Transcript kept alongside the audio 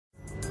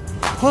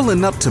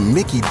Pulling up to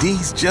Mickey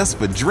D's just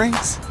for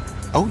drinks?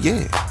 Oh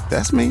yeah,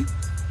 that's me.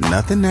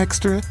 Nothing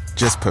extra,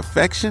 just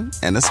perfection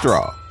and a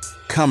straw.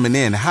 Coming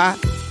in hot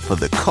for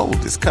the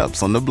coldest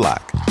cups on the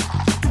block.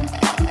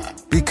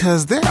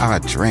 Because there are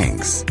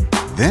drinks.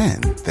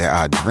 Then there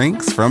are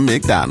drinks from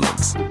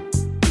McDonald's.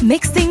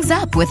 Mix things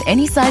up with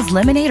any size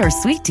lemonade or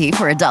sweet tea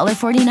for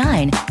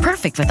 $1.49.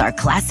 Perfect with our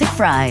classic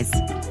fries.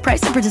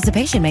 Price and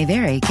participation may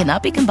vary.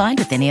 Cannot be combined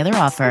with any other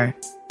offer.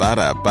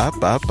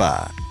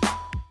 Ba-da-ba-ba-ba.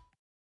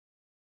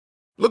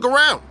 Look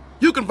around.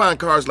 You can find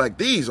cars like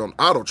these on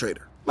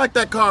AutoTrader. Like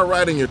that car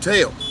riding your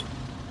tail.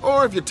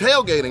 Or if you're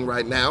tailgating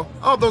right now,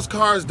 all those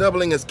cars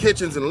doubling as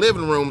kitchens and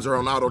living rooms are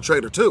on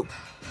AutoTrader too.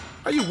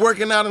 Are you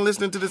working out and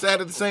listening to this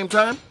ad at the same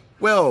time?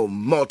 Well,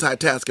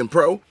 multitasking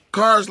pro,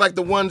 cars like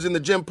the ones in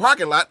the gym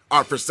parking lot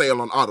are for sale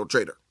on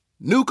AutoTrader.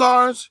 New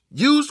cars,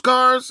 used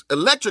cars,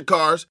 electric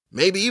cars,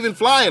 maybe even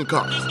flying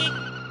cars.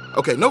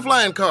 Okay, no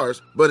flying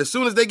cars, but as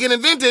soon as they get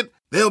invented,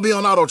 they'll be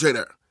on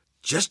AutoTrader.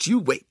 Just you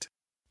wait.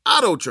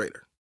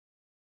 AutoTrader.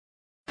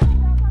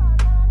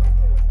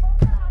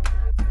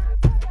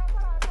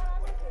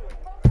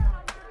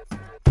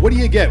 What do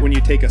you get when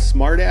you take a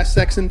smart-ass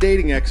sex and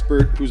dating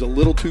expert who's a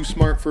little too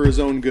smart for his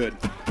own good?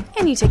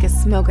 And you take a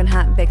smoking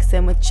hot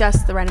vixen with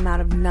just the right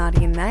amount of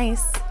naughty and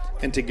nice.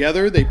 And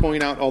together they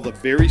point out all the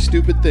very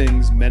stupid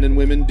things men and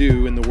women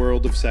do in the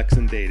world of sex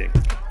and dating.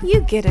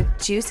 You get a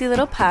juicy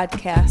little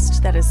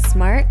podcast that is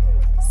smart,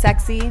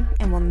 sexy,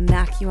 and will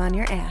knock you on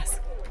your ass.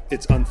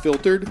 It's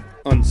unfiltered,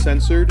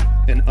 uncensored,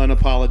 and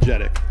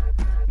unapologetic.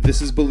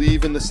 This is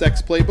Believe in the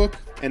Sex Playbook,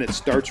 and it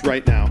starts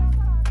right now.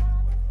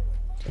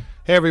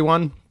 Hey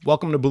everyone,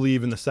 welcome to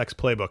Believe in the Sex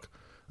Playbook.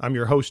 I'm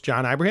your host,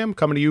 John Ibrahim,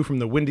 coming to you from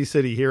the Windy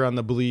City here on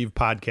the Believe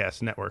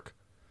Podcast Network.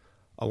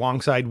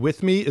 Alongside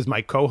with me is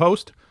my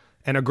co-host,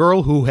 and a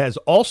girl who has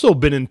also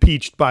been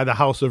impeached by the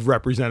House of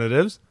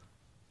Representatives,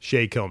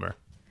 Shay Kilmer.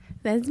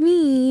 That's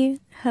me.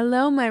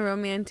 Hello, my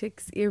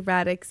romantics,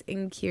 erotics,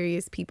 and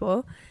curious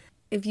people.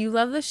 If you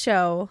love the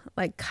show,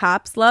 like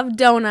cops love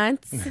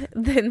donuts,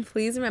 then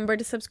please remember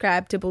to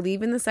subscribe to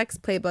Believe in the Sex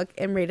Playbook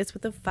and rate us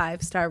with a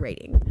 5-star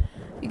rating.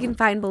 You can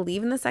find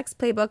Believe in the Sex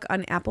Playbook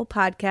on Apple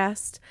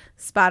Podcasts,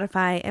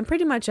 Spotify, and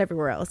pretty much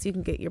everywhere else you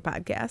can get your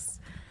podcasts.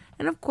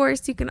 And of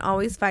course, you can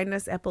always find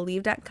us at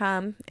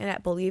Believe.com and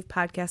at Believe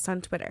Podcast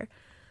on Twitter.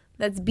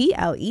 That's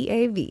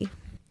BLEAV.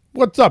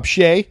 What's up,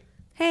 Shay?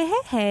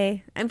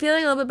 Hey. I'm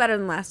feeling a little bit better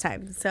than last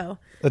time, so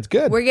That's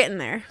good. we're getting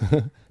there.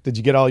 Did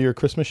you get all your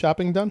Christmas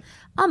shopping done?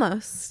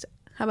 Almost.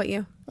 How about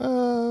you?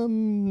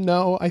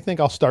 No, I think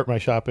I'll start my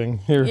shopping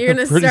here. You're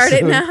going to pretty start it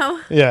soon. now?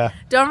 Yeah.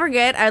 Don't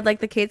forget, I'd like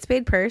the Kate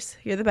Spade purse.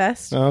 You're the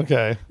best.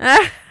 Okay.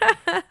 I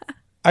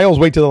always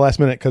wait till the last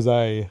minute because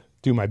I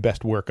do my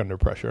best work under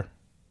pressure.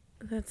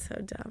 That's so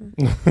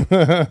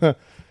dumb.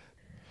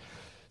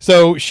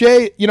 So,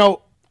 Shay,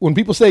 when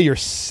people say your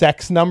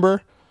sex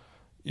number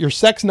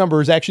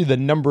is actually the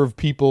number of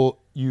people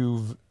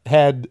you've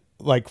had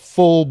like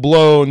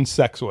full-blown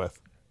sex with.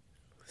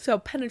 So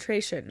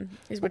penetration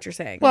is what you're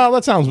saying. Well,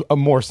 that sounds a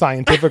more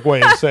scientific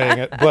way of saying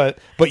it, but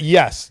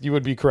yes, you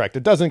would be correct.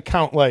 It doesn't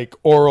count like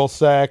oral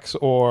sex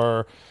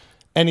or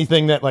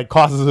anything that like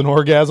causes an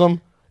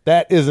orgasm.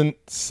 That isn't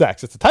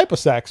sex. It's a type of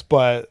sex,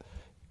 but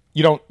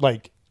you don't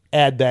like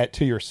add that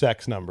to your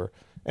sex number.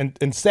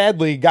 And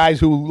sadly,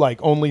 guys who like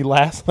only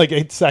last like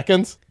 8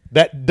 seconds,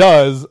 that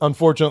does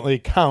unfortunately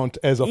count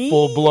as a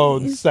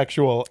full-blown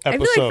sexual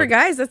episode. I feel like for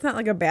guys, that's not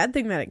like a bad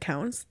thing that it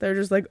counts. They're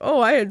just like,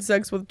 oh, I had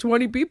sex with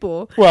 20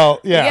 people.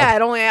 Well, yeah. Yeah,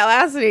 it only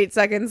lasted 8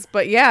 seconds,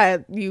 but yeah,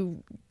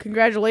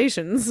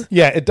 congratulations.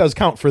 Yeah, it does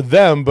count for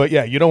them, but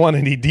yeah, you don't want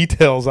any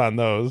details on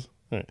those.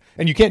 Right.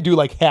 And you can't do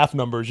like half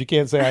numbers. You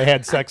can't say I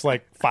had sex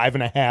like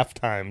 5.5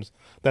 times.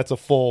 That's a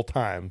full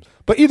time.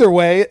 But either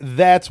way,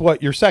 that's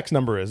what your sex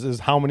number is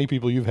how many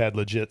people you've had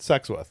legit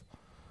sex with.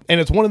 And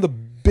it's one of the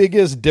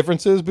biggest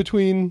differences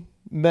between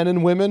men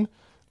and women.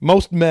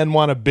 Most men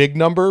want a big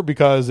number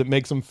because it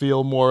makes them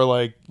feel more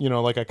like,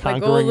 like a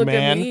conquering like, oh, look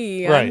man. at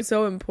me. Right. I'm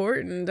so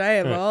important. I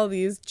have all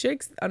these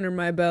chicks under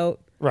my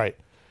belt. Right.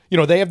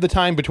 They have the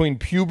time between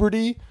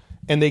puberty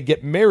and they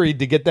get married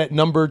to get that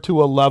number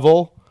to a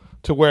level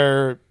to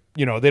where,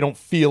 they don't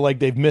feel like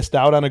they've missed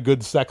out on a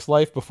good sex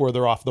life before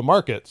they're off the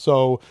market.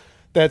 So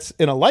that's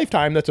in a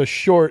lifetime, that's a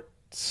short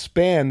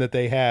span that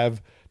they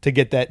have to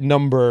get that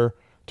number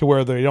to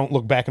where they don't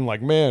look back and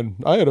like, man,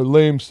 I had a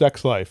lame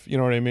sex life. You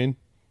know what I mean?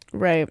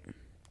 Right.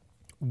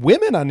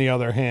 Women, on the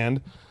other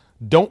hand,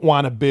 don't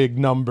want a big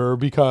number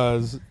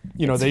because,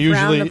 It's they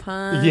usually,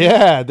 upon.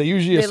 they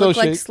usually They look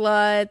associate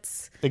like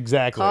sluts.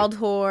 Exactly. Called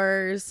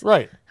whores.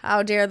 Right.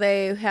 How dare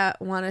they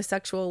want a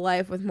sexual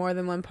life with more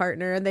than one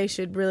partner? They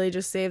should really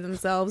just save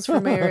themselves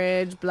for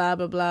marriage, blah,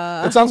 blah,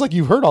 blah. It sounds like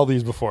you've heard all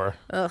these before.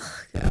 Ugh,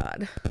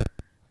 God.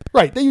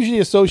 Right. They usually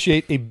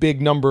associate a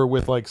big number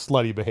with like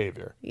slutty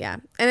behavior. Yeah.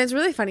 And it's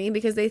really funny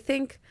because they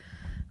think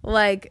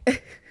like,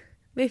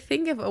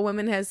 if a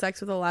woman has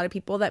sex with a lot of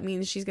people, that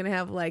means she's going to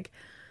have like,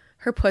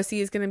 her pussy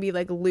is going to be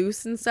like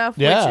loose and stuff.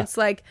 Yeah. Which it's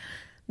like,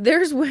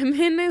 there's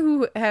women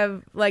who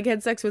have like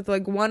had sex with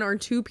like 1 or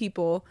 2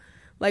 people,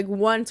 like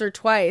once or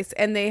twice,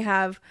 and they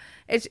have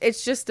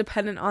it's just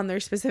dependent on their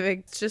specific,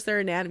 it's just their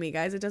anatomy,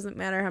 guys. It doesn't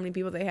matter how many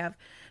people they have.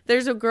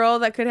 There's a girl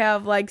that could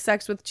have like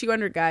sex with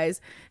 200 guys,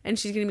 and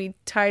she's gonna be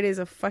tight as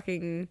a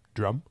fucking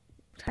drum.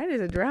 Tight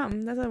as a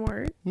drum. That's a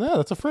word. No,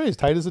 that's a phrase.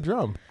 Tight as a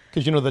drum.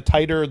 Because the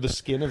tighter the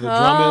skin of the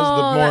drum is,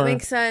 the more. That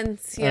makes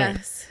sense.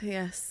 Yes,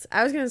 yes.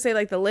 I was gonna say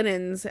like the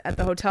linens at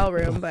the hotel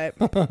room, but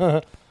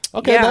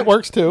okay, that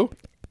works too.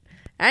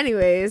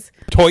 Anyways,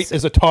 Toit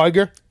is a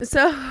tiger.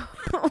 So,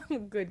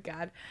 good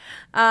God.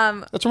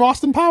 That's from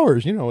Austin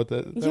Powers. You know what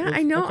that yeah, was?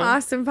 I know okay.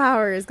 Austin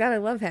Powers. God, I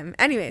love him.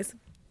 Anyways,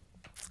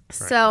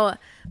 so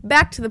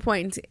back to the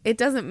point. It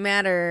doesn't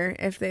matter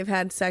if they've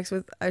had sex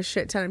with a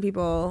shit ton of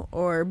people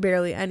or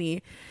barely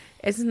any.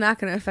 It's not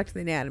going to affect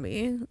the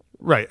anatomy.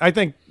 Right. I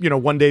think,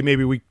 one day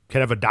maybe we could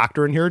have a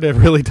doctor in here to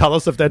really tell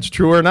us if that's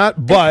true or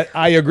not. But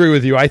I agree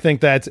with you. I think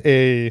that's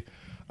a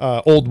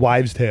old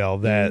wives' tale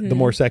that the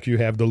more sex you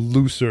have, the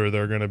looser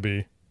they're going to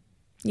be.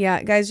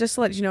 Yeah, guys, just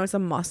to let you know, it's a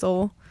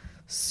muscle.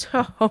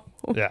 So.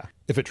 Yeah.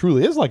 If it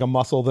truly is like a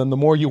muscle, then the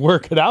more you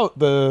work it out,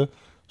 the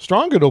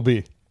stronger it'll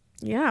be.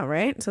 Yeah,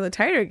 right? So the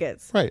tighter it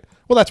gets. Right.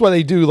 Well, that's why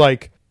they do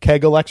like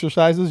Kegel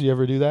exercises. You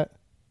ever do that?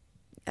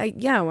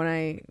 Yeah, when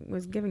I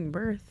was giving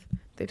birth,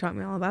 they taught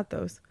me all about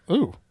those.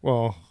 Ooh,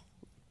 well,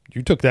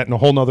 you took that in a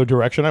whole nother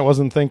direction. I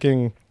wasn't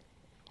thinking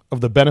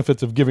of the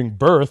benefits of giving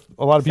birth.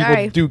 A lot of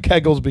people do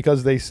Kegels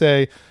because they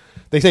say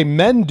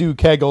men do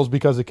Kegels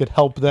because it could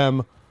help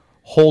them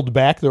hold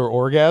back their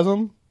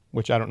orgasm,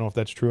 which I don't know if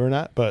that's true or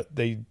not, but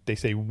they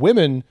say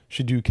women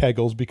should do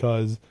Kegels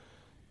because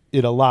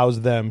it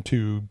allows them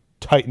to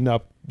tighten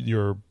up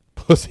your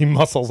pussy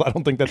muscles. I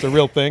don't think that's a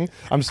real thing.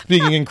 I'm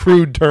speaking in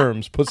crude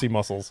terms, pussy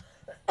muscles.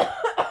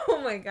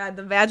 Oh my God,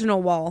 the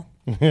vaginal wall.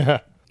 Yeah.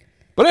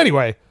 But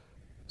anyway,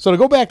 so to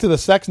go back to the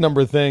sex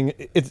number thing,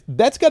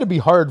 that's got to be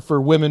hard for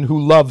women who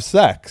love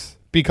sex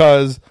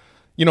because,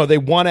 they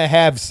want to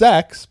have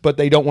sex, but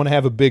they don't want to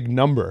have a big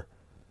number.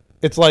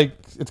 It's kind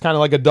of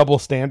like a double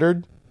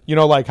standard,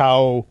 like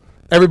how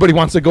everybody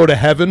wants to go to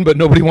heaven, but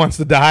nobody wants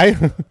to die.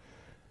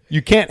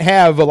 You can't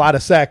have a lot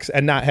of sex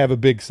and not have a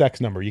big sex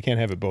number. You can't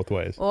have it both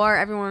ways. Or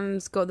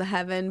everyone's go to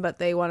heaven, but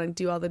they want to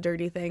do all the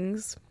dirty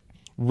things.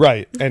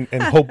 Right. And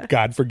hope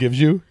God forgives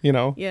you,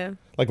 Yeah.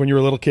 Like when you were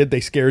a little kid, they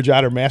scared you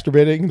out of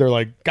masturbating. They're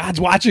like,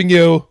 God's watching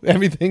you,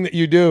 everything that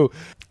you do.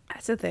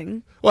 That's a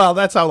thing. Well,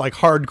 that's how like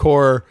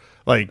hardcore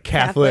like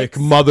Catholic Catholics.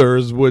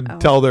 Mothers would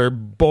tell their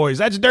boys,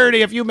 that's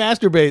dirty if you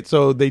masturbate.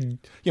 So they,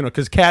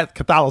 because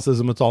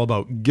Catholicism, it's all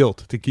about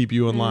guilt to keep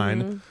you in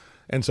line.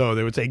 And so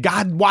they would say,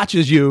 God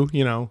watches you,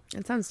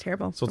 It sounds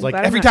terrible. So it's like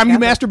every time you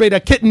masturbate, a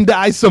kitten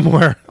dies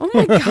somewhere. Oh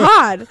my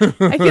God.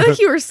 I feel like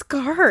you were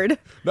scarred.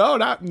 No,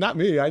 not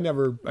me. I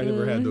never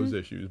had those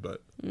issues,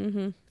 but.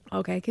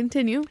 Okay,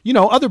 continue.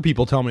 Other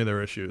people tell me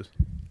their issues.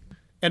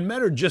 And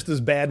men are just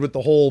as bad with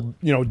the whole,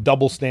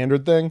 double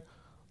standard thing.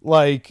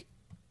 Like,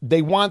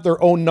 they want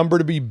their own number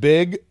to be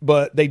big,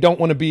 but they don't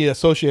want to be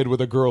associated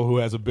with a girl who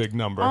has a big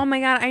number. Oh my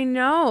God, I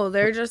know.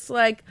 They're just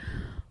like,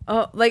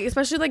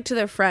 especially like to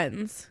their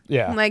friends.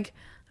 Yeah. Like,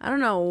 I don't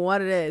know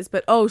what it is,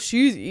 but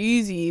she's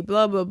easy,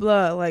 blah, blah,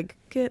 blah. Like,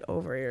 get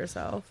over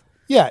yourself.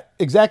 Yeah,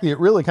 exactly. It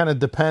really kind of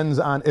depends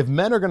on if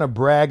men are going to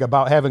brag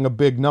about having a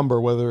big number,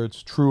 whether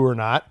it's true or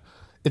not.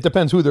 It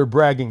depends who they're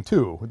bragging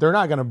to. They're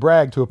not going to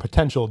brag to a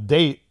potential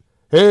date.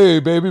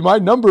 Hey, baby, my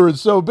number is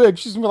so big.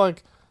 She's going to be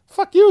like,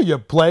 fuck you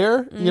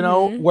player.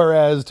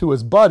 Whereas to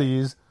his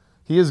buddies,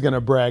 he is going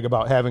to brag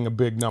about having a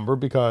big number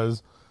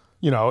because,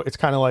 it's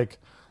kind of like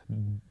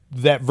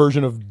that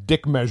version of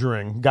dick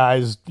measuring.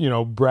 Guys,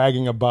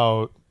 bragging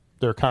about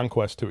their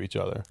conquest to each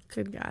other.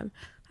 Good God.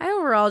 I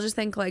overall just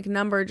think like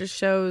number just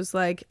shows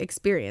like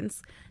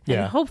experience. And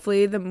Yeah.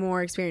 hopefully the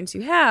more experience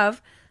you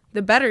have,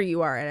 the better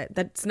you are at it.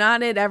 That's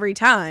not it every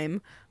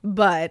time,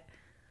 but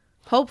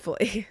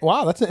hopefully.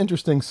 Wow, that's an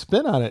interesting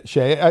spin on it,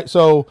 Shay.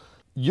 So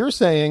you're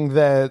saying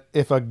that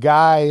if a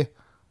guy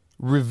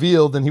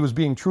revealed and he was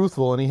being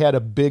truthful and he had a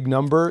big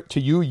number to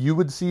you, you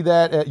would see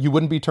that, you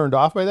wouldn't be turned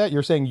off by that?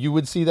 You're saying you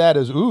would see that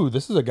as, ooh,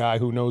 this is a guy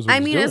who knows what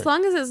he's doing. As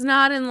long as it's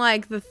not in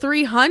like the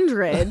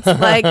 300s,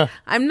 like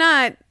I'm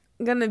not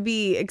going to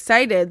be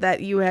excited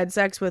that you had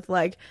sex with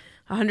like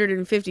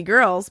 150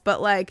 girls,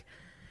 but like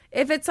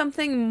if it's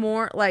something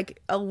more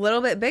like a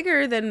little bit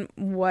bigger than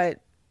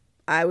what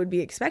I would be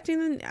expecting,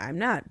 then I'm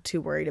not too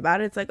worried about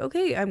it. It's like,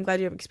 okay, I'm glad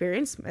you have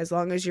experience. As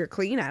long as you're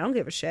clean, I don't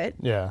give a shit.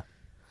 Yeah.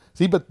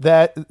 See, but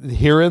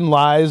herein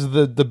lies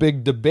the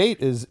big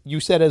debate is you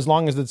said as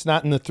long as it's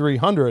not in the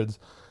 300s,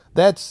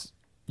 that's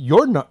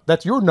your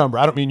number.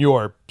 I don't mean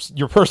your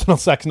personal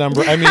sex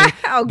number. I mean,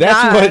 Oh,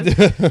 that's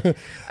God.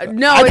 what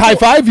No, I'd high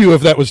five you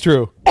if that was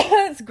true.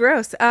 That's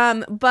gross.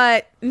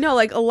 But no,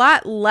 like a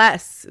lot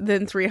less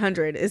than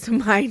 300 is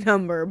my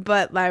number.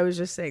 But I was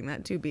just saying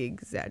that to be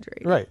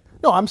exaggerated. Right.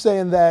 No, I'm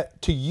saying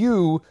that to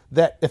you,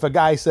 that if a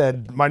guy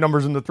said my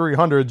number's in the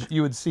 300s,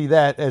 you would see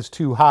that as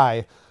too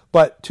high.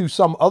 But to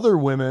some other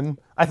women,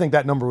 I think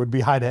that number would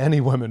be high to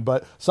any women.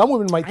 But some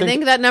women might think... I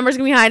think that number's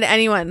going to be high to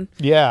anyone.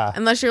 Yeah.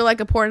 Unless you're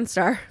like a porn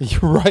star.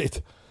 You're right.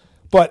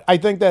 But I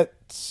think that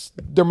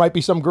there might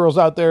be some girls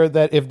out there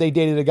that if they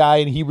dated a guy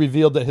and he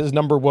revealed that his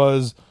number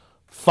was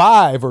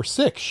 5 or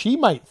 6, she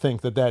might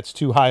think that that's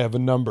too high of a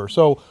number.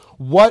 So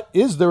what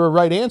is there a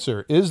right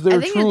answer? Is there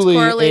I think truly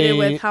it's correlated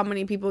with how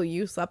many people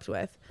you slept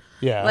with.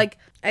 Yeah. Like,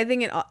 I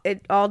think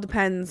it all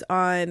depends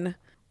on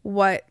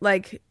what,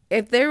 like,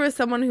 if there was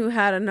someone who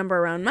had a number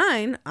around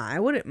mine, I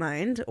wouldn't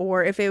mind.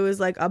 Or if it was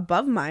like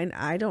above mine,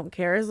 I don't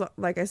care.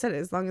 Like I said,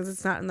 as long as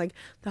it's not in like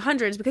the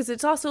hundreds, because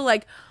it's also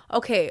like,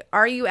 okay,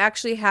 are you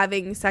actually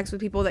having sex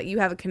with people that you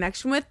have a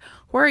connection with,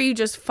 or are you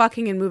just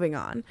fucking and moving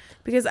on?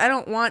 Because I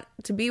don't want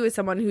to be with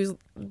someone who's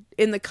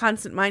in the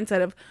constant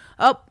mindset of,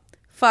 oh,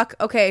 fuck,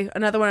 okay,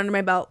 another one under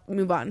my belt,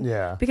 move on.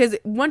 Yeah. Because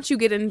once you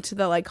get into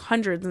the like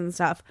hundreds and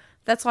stuff,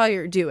 that's all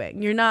you're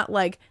doing. You're not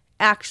like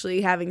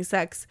actually having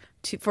sex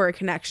for a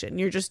connection.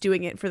 You're just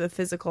doing it for the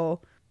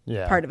physical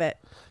part of it.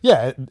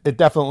 Yeah, it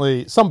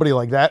definitely, somebody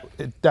like that,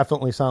 it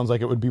definitely sounds like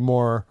it would be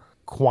more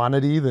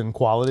quantity than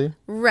quality.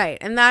 Right.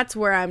 And that's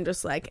where I'm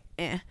just like,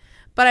 eh.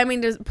 But I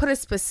mean, to put a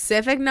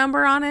specific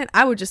number on it,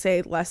 I would just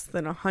say less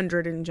than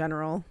 100 in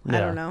general. I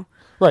don't know.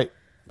 Right.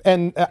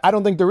 And I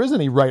don't think there is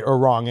any right or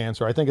wrong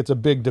answer. I think it's a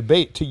big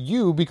debate to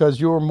you because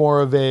you're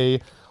more of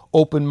a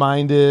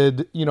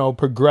open-minded,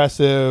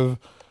 progressive,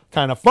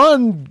 kind of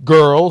fun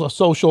girl, a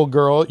social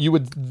girl.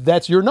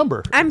 That's your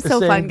number. I'm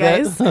so fun,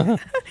 guys.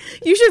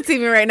 You should see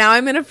me right now.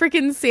 I'm in a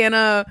freaking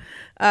Santa.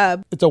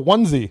 It's a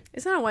onesie.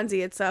 It's not a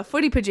onesie. It's a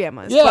footy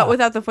pajamas, Yeah. but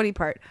without the footy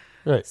part.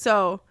 Right.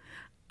 So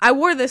I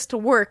wore this to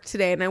work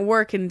today, and I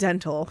work in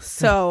dental.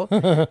 So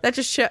that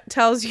just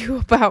tells you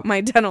about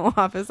my dental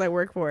office I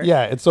work for.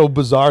 Yeah, it's so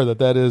bizarre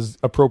that is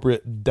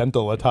appropriate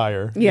dental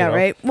attire. Yeah,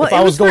 right. Well, if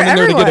I was going in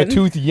there to get a everyone.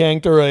 tooth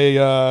yanked or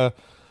a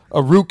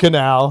root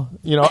canal,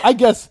 I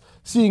guess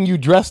seeing you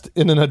dressed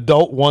in an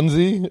adult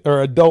onesie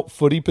or adult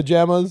footy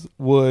pajamas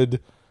would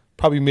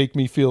probably make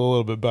me feel a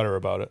little bit better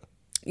about it.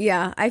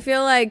 Yeah, I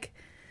feel like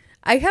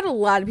I had a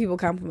lot of people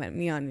compliment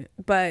me on it,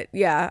 but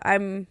yeah, I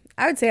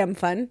would say I'm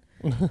fun.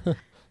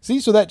 See,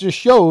 so that just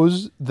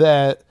shows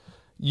that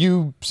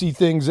you see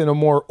things in a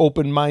more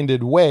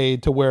open-minded way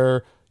to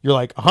where you're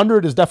like,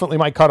 100 is definitely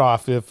my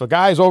cutoff. If a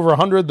guy's over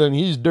 100, then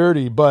he's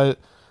dirty, but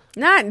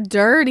Not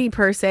dirty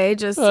per se,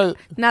 just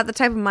not the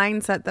type of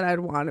mindset that I'd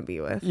want to be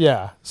with.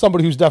 yeah,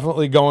 somebody who's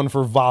definitely going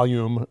for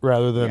volume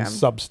rather than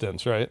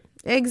substance, right?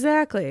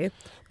 Exactly.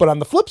 But on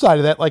the flip side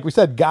of that, like we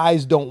said,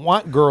 guys don't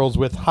want girls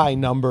with high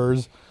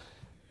numbers.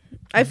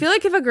 I feel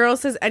like if a girl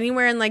says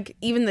anywhere in like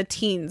even the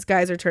teens,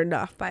 guys are turned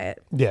off by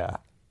it. Yeah.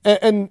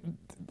 And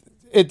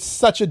it's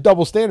such a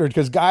double standard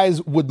because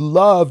guys would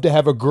love to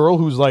have a girl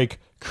who's like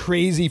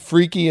crazy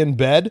freaky in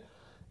bed.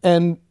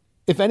 And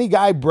if any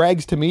guy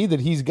brags to me that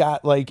he's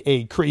got like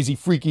a crazy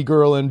freaky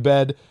girl in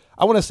bed,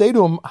 I want to say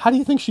to him, how do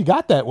you think she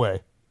got that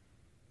way?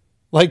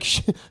 Like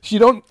she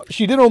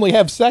did only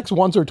have sex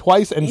once or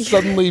twice and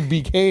suddenly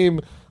became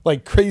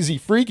like crazy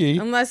freaky.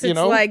 Unless it's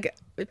like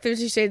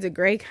 50 Shades of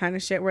Grey kind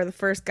of shit where the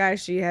first guy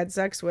she had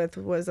sex with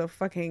was a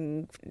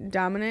fucking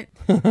dominant.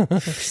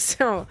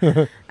 So,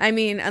 I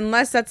mean,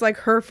 unless that's like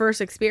her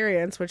first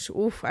experience, which,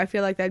 I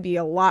feel like that'd be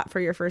a lot for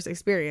your first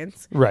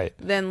experience. Right.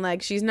 Then,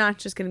 like, she's not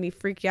just going to be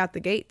freaky out the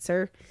gate,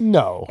 sir.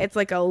 No. It's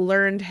like a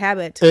learned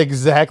habit.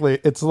 Exactly.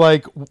 It's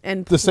like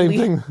And the same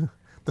thing.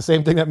 The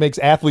same thing that makes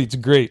athletes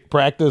great.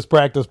 Practice,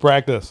 practice,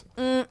 practice.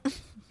 And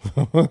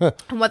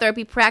whether it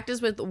be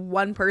practice with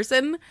one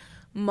person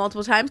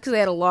multiple times because they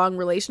had a long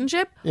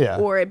relationship,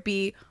 or it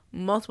be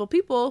multiple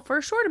people for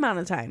a short amount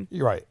of time.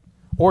 You're right.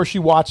 Or she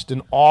watched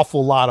an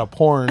awful lot of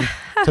porn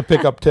to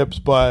pick up tips,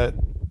 but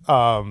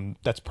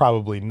that's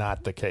probably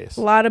not the case.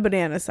 A lot of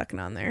banana sucking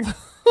on there.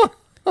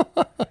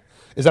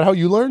 Is that how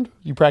you learned?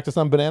 You practiced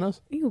on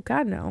bananas? Ew,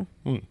 God, no.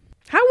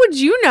 How would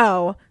you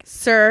know,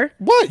 sir?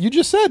 What? You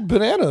just said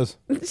bananas.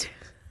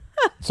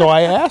 So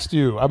I asked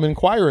you. I'm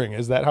inquiring.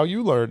 Is that how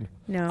you learned?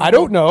 No. I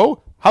don't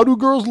know. How do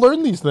girls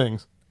learn these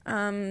things?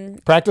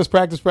 Practice,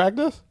 practice,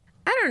 practice?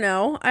 I don't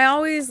know.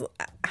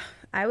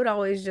 I would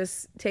always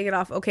just take it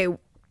off. Okay,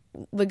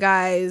 the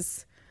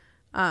guy's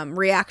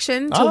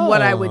reaction to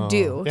what I would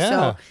do. Yeah.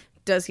 So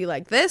does he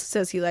like this?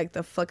 Does he like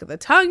the flick of the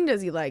tongue?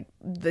 Does he like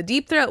the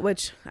deep throat?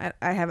 Which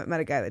I haven't met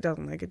a guy that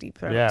doesn't like a deep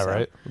throat. Yeah, so.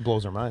 right. It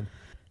blows her mind.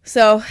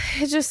 So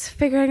it's just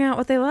figuring out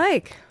what they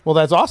like. Well,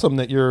 that's awesome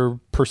that you're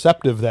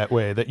perceptive that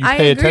way, that you I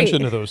pay agree.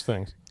 attention to those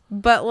things.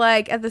 But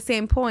like at the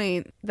same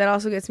point, that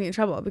also gets me in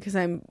trouble because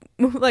I'm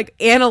like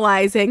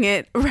analyzing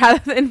it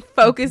rather than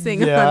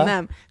focusing on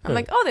them. I'm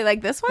like, oh, they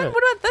like this one?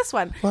 What about this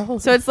one? Well,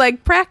 so it's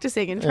like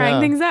practicing and trying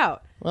things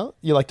out. Well,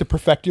 you like to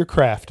perfect your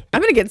craft.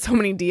 I'm going to get so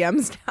many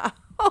DMs now.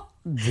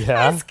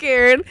 Yeah. I'm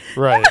scared.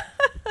 Right.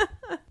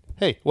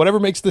 Hey, whatever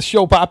makes this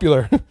show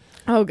popular.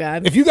 Oh,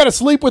 God. If you got to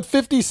sleep with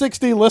 50,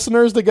 60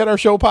 listeners to get our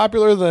show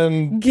popular,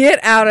 then Get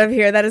out of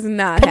here. That is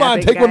not come on,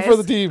 happening, take one guys. for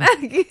the team.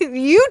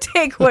 You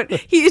take one.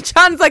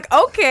 John's like,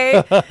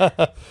 okay.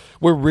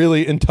 We're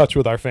really in touch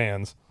with our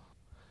fans.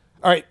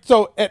 All right.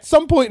 So at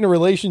some point in a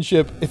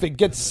relationship, if it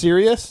gets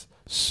serious,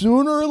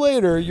 sooner or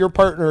later, your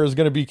partner is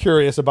going to be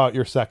curious about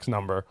your sex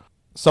number.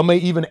 Some may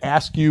even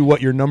ask you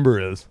what your number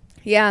is.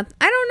 Yeah.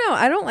 I don't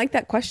know. I don't like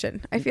that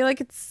question. I feel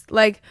like it's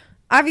like,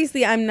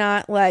 obviously I'm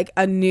not like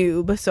a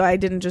noob, so I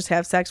didn't just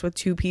have sex with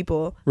 2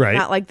 people. Right.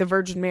 Not like the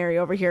Virgin Mary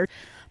over here.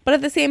 But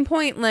at the same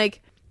point,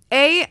 like,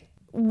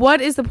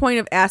 what is the point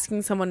of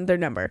asking someone their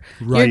number?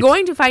 Right. You're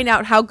going to find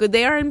out how good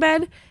they are in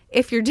bed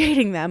if you're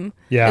dating them.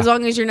 Yeah. As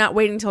long as you're not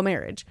waiting till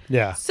marriage.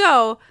 Yeah.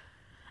 So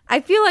I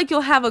feel like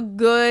you'll have a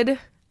good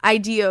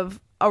idea of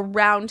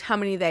around how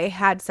many they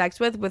had sex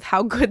with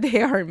how good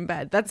they are in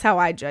bed. That's how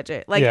I judge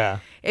it. Like,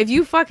 if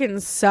you fucking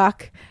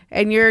suck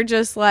and you're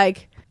just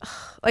like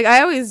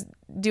I always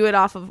do it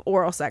off of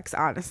oral sex,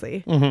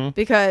 honestly,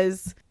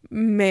 because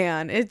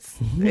man,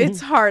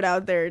 it's hard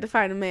out there to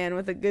find a man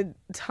with a good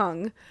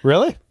tongue.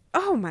 Really?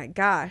 Oh my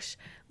gosh.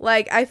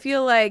 Like, I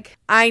feel like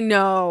I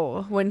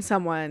know when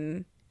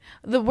someone,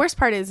 the worst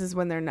part is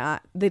when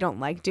they don't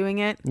like doing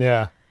it.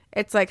 Yeah.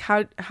 It's like,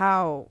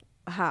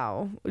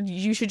 how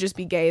you should just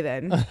be gay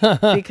then,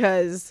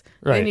 because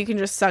then you can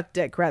just suck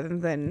dick rather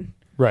than.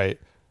 Right.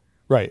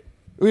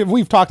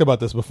 We've talked about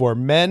this before.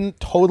 Men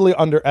totally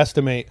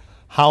underestimate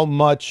how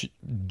much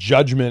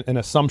judgment and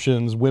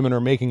assumptions women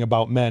are making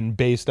about men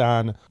based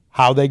on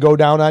how they go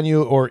down on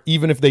you, or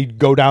even if they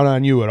go down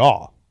on you at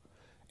all.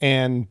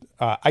 And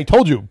I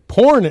told you,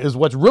 porn is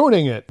what's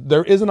ruining it.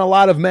 There isn't a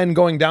lot of men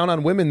going down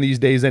on women these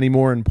days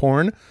anymore in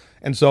porn.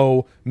 And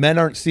so men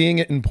aren't seeing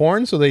it in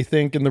porn, so they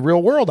think in the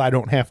real world, I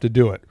don't have to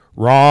do it.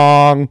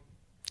 Wrong.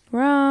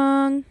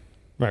 Right.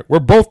 We're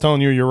both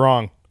telling you you're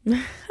wrong.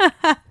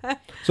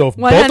 So if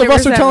both of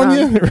us are telling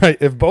you,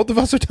 if both of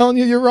us are telling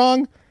you you're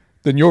wrong,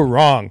 then you're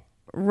wrong.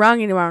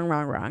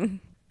 Wrong.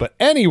 But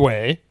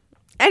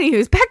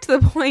anywho's back to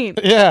the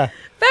point. Yeah.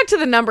 Back to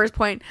the numbers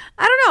point.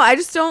 I don't know. I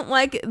just don't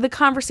like the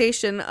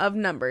conversation of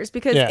numbers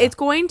because it's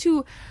going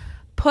to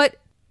put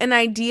an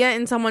idea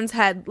in someone's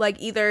head, like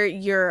either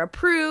you're a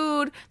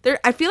prude.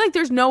 I feel like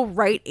there's no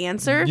right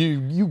answer.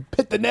 You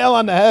hit the nail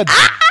on the head.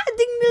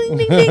 Ding, ding,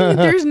 ding, ding.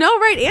 There's no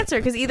right answer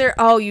because either,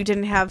 you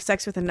didn't have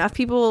sex with enough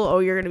people,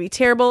 you're going to be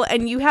terrible,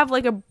 and you have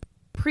like a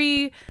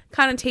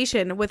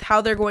pre-connotation with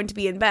how they're going to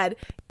be in bed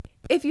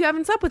if you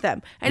haven't slept with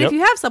them. And if you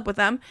have slept with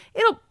them,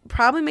 it'll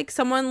probably make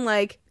someone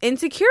like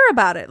insecure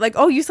about it. Like,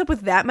 you slept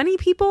with that many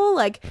people?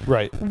 Like,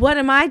 what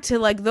am I to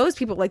like those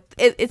people? Like,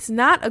 it's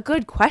not a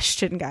good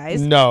question,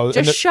 guys. No.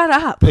 Just shut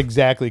up.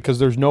 Exactly, because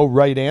there's no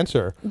right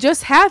answer.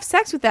 Just have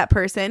sex with that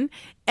person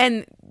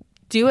and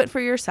do it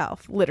for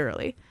yourself,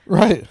 literally.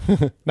 Right.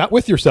 Not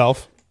with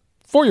yourself,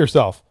 for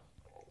yourself.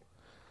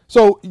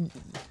 So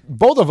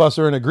both of us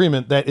are in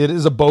agreement that it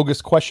is a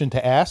bogus question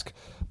to ask,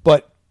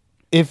 but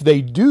if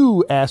they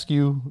do ask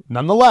you,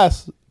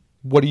 nonetheless,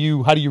 how do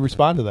you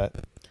respond to that?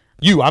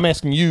 I'm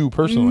asking you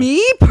personally.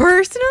 Me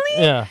personally?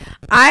 Yeah.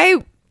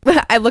 I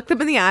looked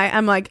them in the eye.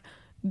 I'm like,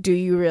 do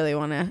you really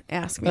want to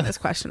ask me this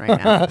question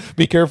right now?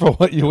 Be careful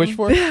what you wish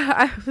for.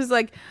 I was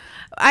like,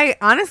 I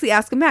honestly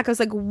asked him back. I was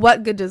like,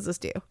 what good does this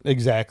do?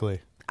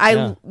 Exactly.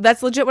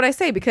 That's legit what I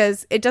say,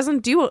 because it doesn't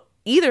do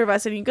either of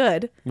us any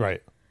good.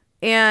 Right.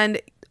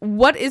 And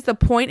what is the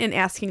point in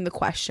asking the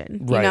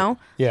question? You know?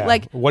 Yeah.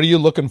 Like, what are you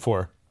looking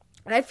for?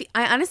 I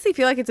honestly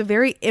feel like it's a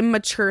very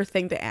immature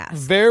thing to ask.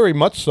 Very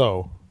much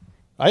so.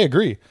 I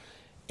agree.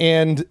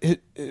 And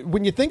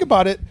when you think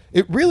about it,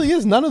 it really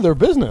is none of their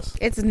business.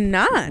 It's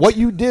not. What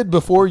you did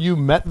before you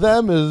met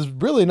them is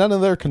really none of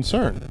their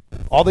concern.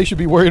 All they should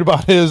be worried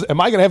about is, am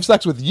I going to have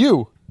sex with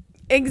you?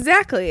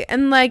 Exactly.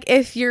 And like,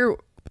 if you're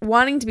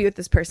wanting to be with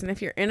this person,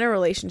 if you're in a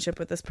relationship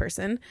with this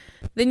person,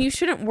 then you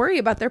shouldn't worry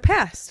about their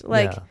past.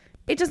 Like,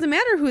 it doesn't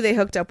matter who they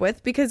hooked up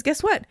with, because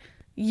guess what?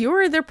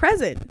 You're their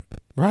present.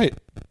 Right.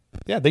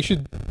 Yeah, they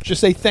should just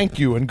say thank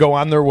you and go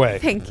on their way.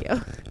 Thank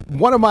you.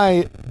 One of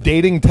my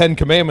dating 10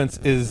 commandments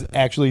is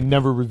actually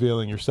never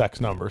revealing your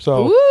sex number.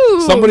 So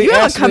somebody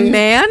asked me,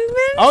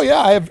 commandment? Oh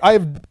yeah, I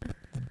have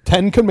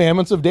 10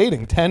 commandments of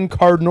dating, 10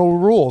 cardinal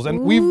rules,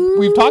 and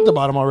we've talked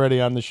about them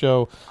already on the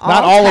show.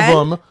 Not all 10?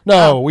 Of them.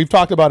 No, we've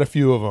talked about a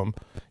few of them.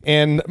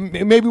 And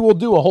maybe we'll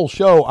do a whole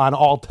show on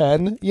all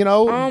 10,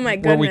 oh my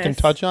goodness, where we can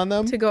touch on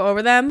them. To go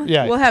over them?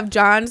 Yeah. We'll have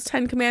John's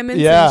 10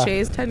 commandments and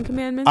Shay's 10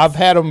 commandments. I've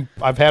had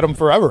them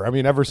forever. I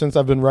mean, ever since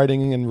I've been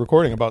writing and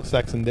recording about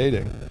sex and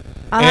dating.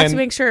 I'll have to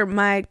make sure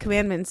my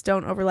commandments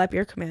don't overlap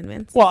your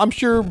commandments. Well, I'm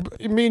sure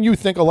me and you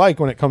think alike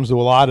when it comes to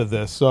a lot of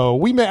this. So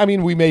we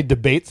may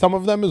debate some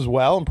of them as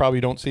well, and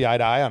probably don't see eye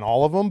to eye on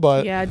all of them.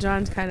 But yeah,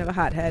 John's kind of a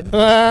hothead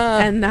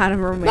and not a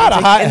romantic. Not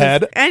a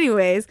hothead.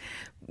 Anyways,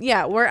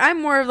 yeah, where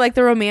I'm more of like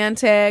the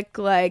romantic,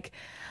 like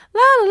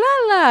la la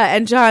la la,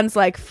 and John's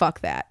like,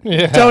 fuck that.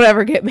 Yeah. Don't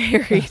ever get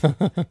married.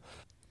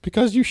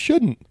 Because you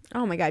shouldn't.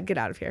 Oh my God, get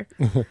out of here.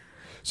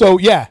 So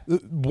yeah,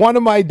 one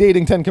of my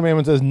dating 10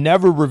 commandments is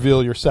never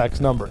reveal your sex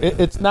number.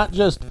 It's not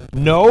just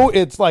no,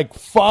 it's like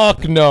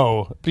fuck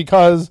no.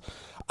 Because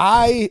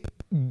I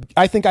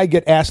think I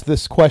get asked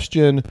this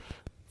question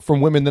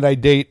from women that I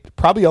date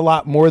probably a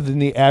lot more than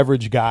the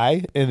average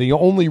guy. And the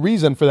only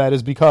reason for that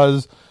is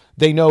because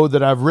they know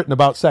that I've written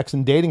about sex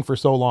and dating for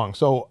so long.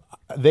 So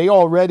they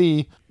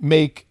already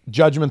make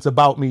judgments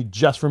about me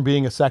just from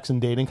being a sex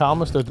and dating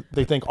columnist.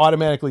 They think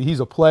automatically he's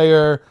a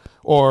player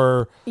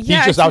or he's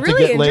just out to get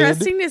laid. It's really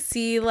interesting to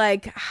see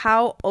like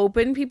how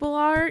open people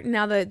are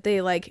now that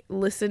they like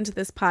listen to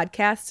this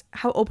podcast,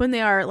 how open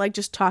they are like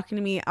just talking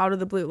to me out of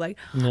the blue. Like,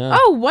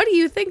 oh, what do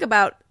you think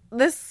about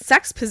this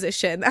sex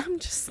position? I'm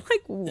just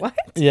like, what?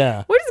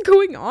 Yeah. What is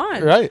going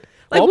on? Right.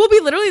 Like, we'll be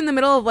literally in the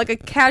middle of like a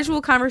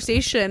casual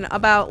conversation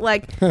about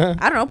like, I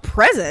don't know,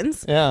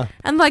 presents. Yeah.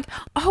 And like,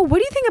 oh, what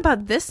do you think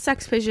about this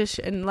sex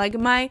position? Like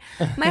my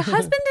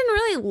husband didn't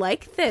really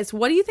like this.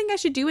 What do you think I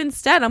should do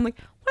instead? I'm like,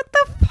 what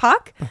the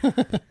fuck?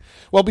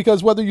 Well,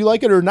 because whether you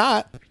like it or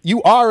not,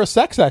 you are a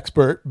sex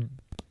expert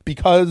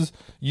because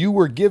you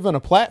were given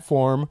a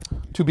platform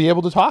to be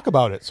able to talk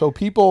about it. So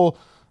people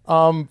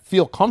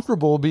feel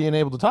comfortable being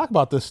able to talk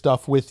about this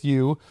stuff with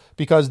you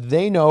because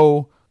they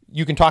know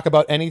you can talk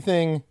about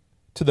anything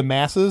to the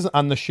masses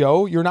on the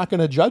show. You're not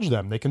going to judge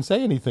them. They can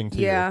say anything to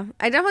you. Yeah.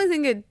 I definitely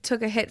think it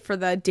took a hit for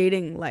the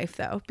dating life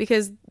though,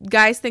 because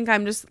guys think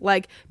I'm just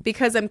like,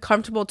 because I'm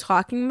comfortable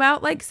talking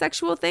about like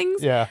sexual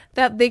things,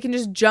 that they can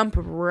just jump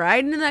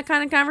right into that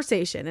kind of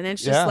conversation. And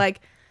it's just like,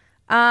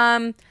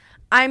 I'm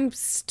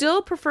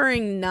still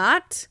preferring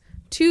not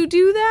to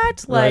do that.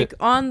 Like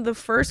on the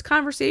first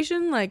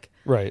conversation, like.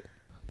 Right.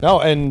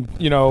 No. And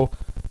you know,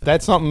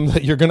 that's something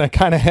that you're going to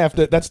kind of have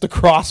to, that's the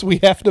cross we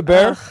have to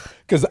bear.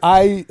 Because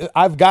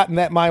I've gotten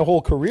that my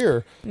whole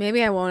career.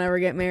 Maybe I won't ever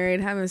get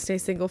married. I'm going to stay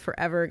single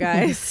forever,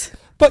 guys.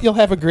 But you'll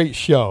have a great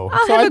show.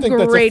 I think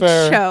that's a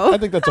fair show. I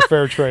think that's a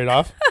fair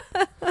trade-off.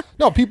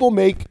 No, people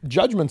make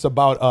judgments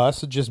about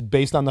us just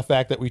based on the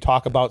fact that we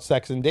talk about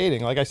sex and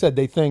dating. Like I said,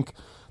 they think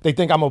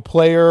I'm a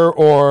player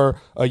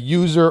or a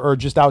user or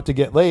just out to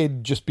get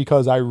laid just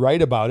because I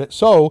write about it.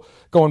 So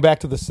going back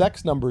to the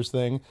sex numbers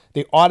thing,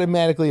 they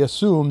automatically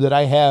assume that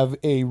I have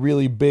a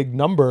really big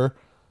number.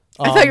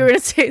 I thought you were going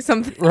to say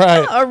something.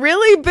 Right. A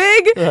really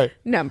big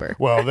number.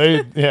 Well,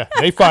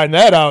 they find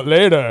that out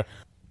later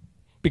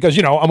because,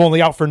 you know, I'm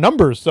only out for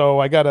numbers. So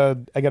I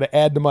gotta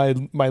add to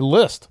my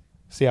list.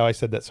 See how I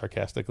said that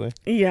sarcastically?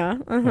 Yeah.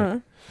 Uh-huh.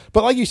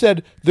 But like you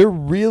said, there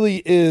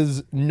really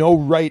is no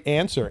right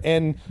answer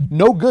and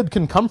no good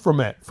can come from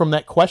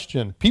that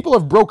question. People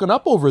have broken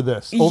up over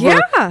this.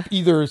 Over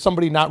either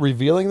somebody not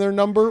revealing their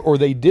number or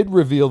they did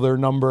reveal their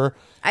number.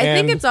 I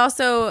think it's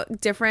also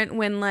different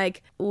when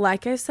like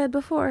I said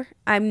before,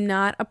 I'm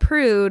not a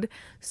prude.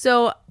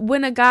 So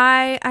when this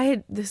guy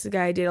I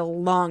dated a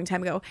long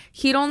time ago,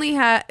 he'd only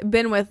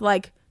been with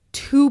like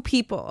 2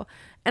 people.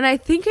 And I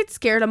think it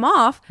scared him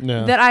off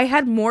that I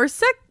had more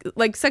sex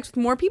with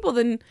more people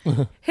than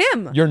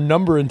him. Your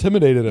number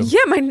intimidated him.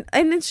 Yeah,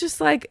 and it's just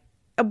like,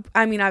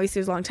 I mean, obviously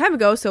it was a long time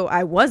ago, so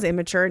I was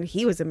immature and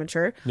he was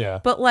immature.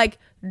 Yeah. But like,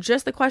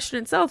 just the question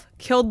itself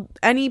killed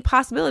any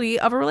possibility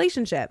of a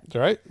relationship.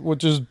 All right,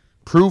 which is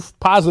proof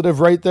positive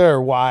right there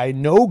why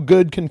no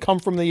good can come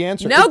from the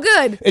answer. No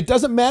good. It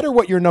doesn't matter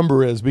what your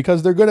number is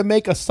because they're going to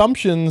make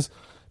assumptions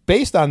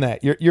based on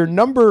that. Your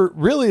number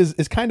really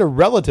is kind of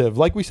relative.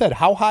 Like we said,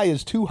 how high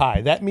is too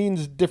high? That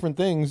means different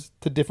things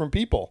to different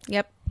people.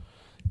 Yep.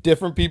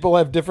 Different people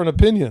have different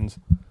opinions.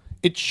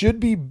 It should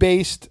be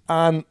based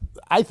on,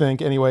 I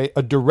think anyway,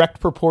 a direct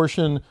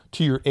proportion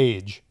to your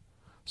age.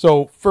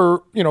 So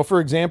for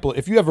example,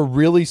 if you have a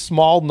really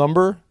small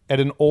number at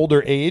an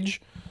older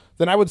age,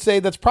 then I would say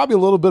that's probably a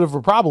little bit of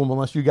a problem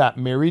unless you got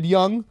married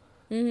young.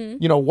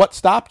 Mm-hmm. You know, what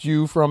stopped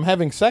you from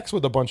having sex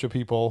with a bunch of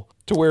people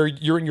to where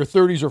you're in your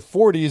 30s or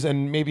 40s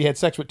and maybe had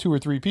sex with 2 or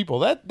 3 people?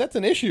 That's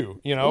an issue,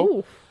 you know?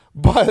 Ooh.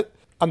 But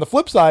on the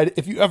flip side,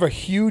 if you have a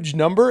huge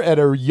number at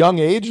a young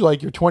age,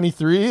 like you're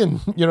 23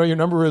 and, you know, your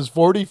number is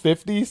 40,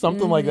 50,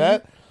 something like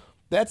that,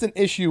 that's an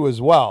issue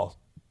as well.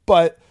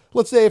 But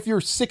let's say if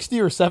you're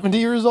 60 or 70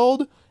 years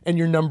old and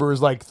your number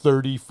is like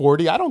 30,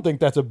 40, I don't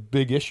think that's a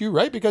big issue,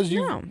 right? Because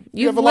you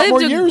have a lot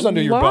more years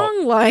under your belt.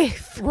 Long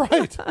life.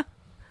 Right.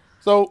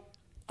 So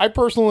I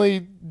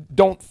personally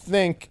don't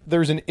think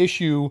there's an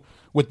issue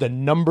with the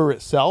number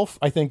itself.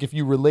 I think if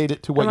you relate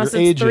it to what Unless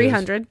your age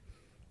 300. is.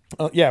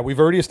 Yeah, we've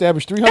already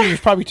established 300 is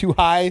probably too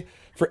high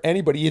for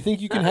anybody. You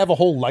think you can have a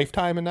whole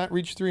lifetime and not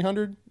reach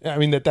 300? I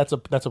mean, that's a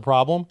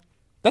problem.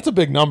 That's a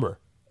big number.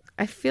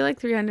 I feel like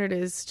 300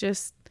 is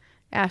just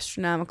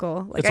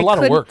astronomical. Like, it's a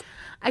lot of work.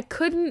 I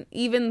couldn't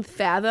even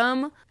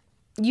fathom.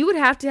 You would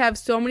have to have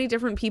so many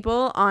different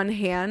people on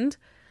hand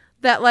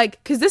that,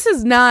 like, because this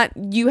is not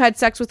you had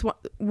sex with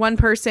one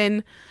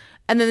person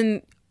and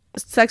then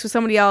sex with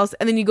somebody else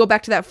and then you go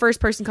back to that first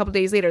person a couple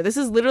days later. This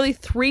is literally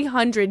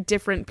 300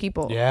 different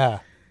people. Yeah.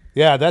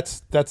 Yeah,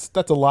 that's a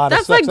lot of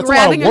sex. That's like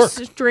grabbing a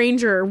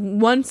stranger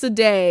once a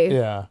day.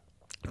 Yeah.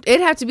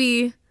 It'd have to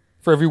be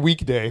for every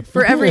weekday.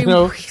 For every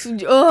once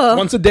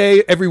a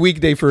day, every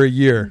weekday for a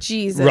year.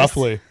 Jesus.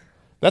 Roughly.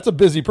 That's a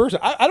busy person.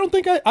 I don't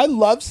think I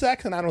love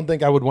sex, and I don't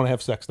think I would want to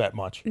have sex that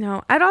much.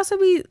 No, I'd also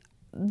be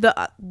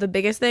the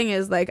biggest thing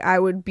is like I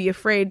would be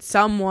afraid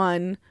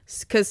someone,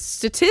 because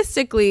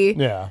statistically,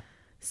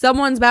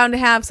 someone's bound to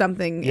have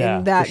something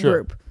in that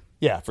group.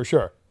 Yeah, for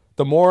sure.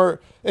 The more,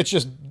 it's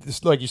just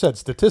like you said,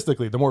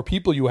 statistically, the more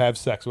people you have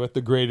sex with,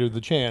 the greater the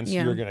chance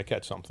you're going to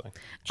catch something.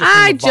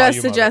 I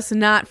just suggest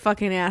not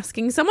fucking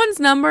asking someone's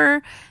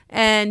number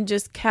and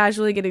just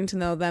casually getting to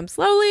know them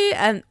slowly.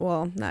 And,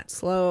 well, not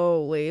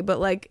slowly, but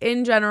like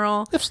in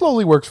general. If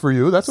slowly works for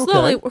you, that's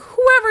slowly, okay.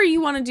 Whoever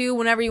you want to do,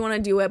 whenever you want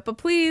to do it. But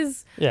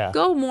please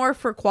go more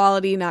for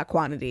quality, not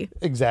quantity.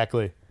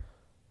 Exactly.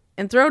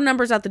 And throw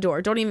numbers out the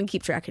door. Don't even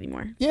keep track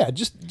anymore. Yeah,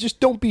 just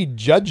don't be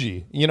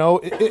judgy. You know,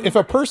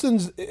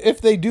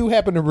 if they do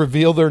happen to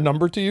reveal their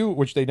number to you,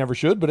 which they never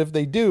should, but if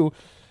they do,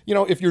 you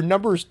know, if your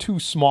number is too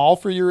small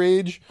for your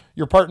age,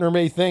 your partner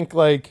may think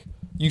like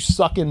you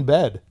suck in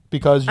bed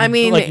because like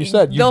you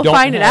said, they'll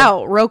find it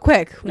out real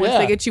quick once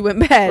they get you in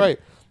bed. Right.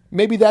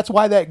 Maybe that's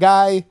why that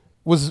guy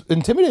was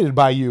intimidated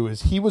by you,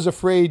 is he was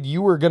afraid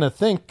you were going to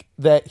think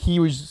that he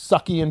was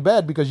sucky in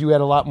bed because you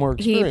had a lot more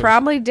experience. He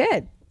probably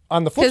did.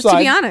 On the flip side, because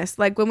to be honest,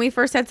 like when we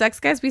first had sex,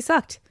 guys, we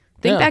sucked.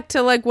 Think back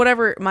to like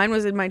whatever mine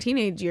was in my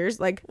teenage years.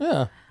 Like,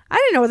 I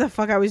didn't know what the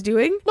fuck I was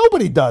doing.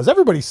 Nobody does.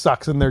 Everybody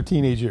sucks in their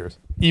teenage years,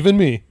 even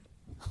me.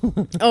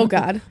 Oh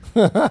God.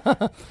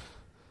 But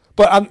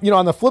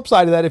on the flip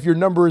side of that, if your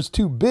number is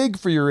too big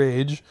for your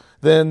age,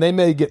 then they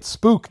may get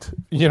spooked,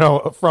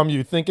 from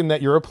you thinking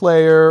that you're a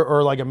player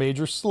or like a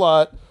major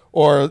slut,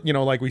 or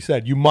like we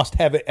said, you must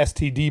have an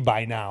STD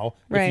by now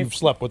if you've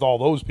slept with all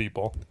those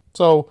people.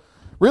 So.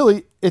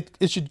 Really,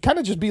 it should kind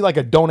of just be like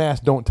a don't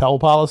ask, don't tell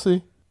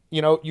policy.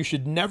 You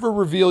should never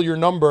reveal your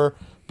number,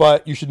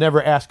 but you should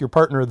never ask your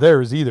partner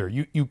theirs either.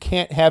 You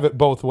can't have it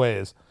both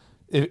ways.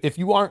 If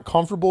you aren't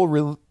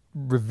comfortable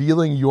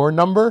revealing your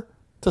number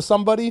to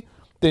somebody,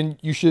 then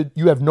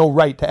you have no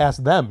right to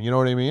ask them. You know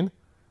what I mean?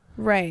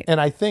 Right.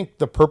 And I think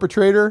the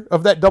perpetrator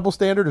of that double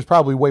standard is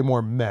probably way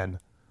more men.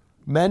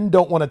 Men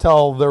don't want to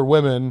tell their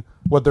women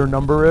what their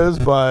number is,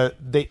 but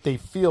they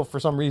feel for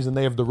some reason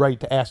they have the right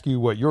to ask you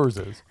what yours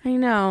is. I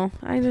know.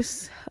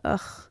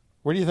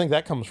 Where do you think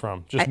that comes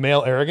from? Just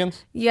male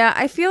arrogance? Yeah,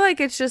 I feel like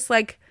it's just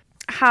like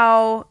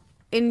how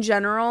in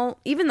general,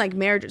 even like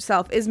marriage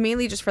itself is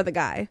mainly just for the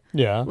guy.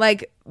 Yeah.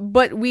 Like,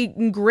 but we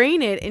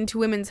ingrain it into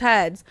women's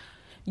heads.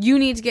 You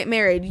need to get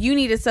married. You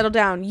need to settle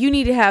down. You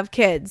need to have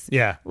kids.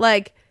 Yeah.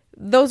 Like,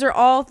 those are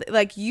all,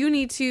 like, you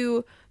need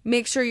to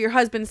make sure your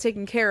husband's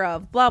taken care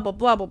of, blah, blah,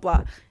 blah, blah,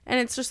 blah. And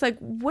it's just like,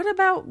 what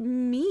about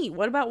me?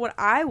 What about what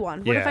I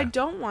want? What if I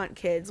don't want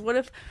kids? What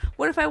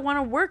if I want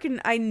to work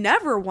and I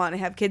never want to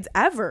have kids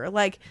ever?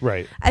 Like,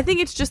 right. I think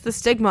it's just the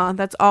stigma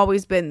that's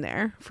always been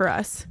there for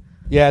us.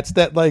 Yeah, it's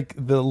that, like,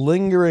 the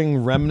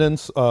lingering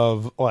remnants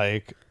of,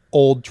 like,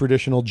 old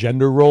traditional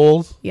gender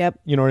roles. Yep.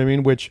 You know what I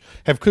mean? Which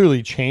have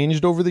clearly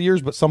changed over the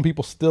years, but some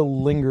people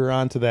still linger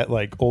on to that,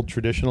 like, old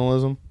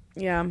traditionalism.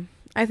 Yeah,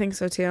 I think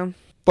so too.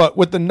 But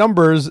with the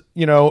numbers,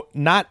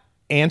 not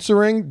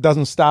answering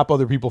doesn't stop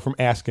other people from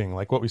asking.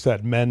 Like what we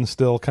said, men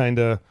still kind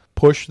of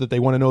push that they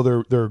want to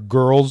know their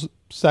girl's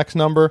sex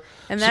number.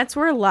 And that's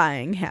where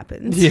lying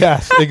happens.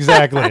 Yes,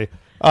 exactly.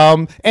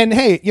 And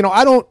hey,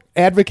 I don't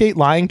advocate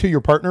lying to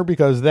your partner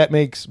because that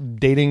makes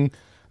dating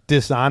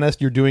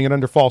dishonest. You're doing it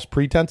under false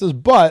pretenses.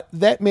 But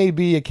that may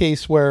be a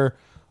case where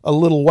a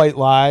little white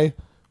lie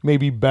may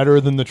be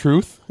better than the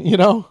truth,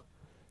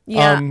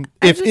 Yeah.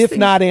 If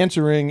not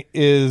answering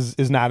is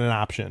not an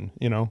option,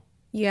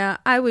 Yeah,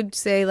 I would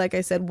say, like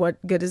I said, what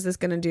good is this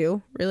going to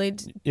do, really?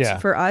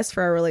 For us,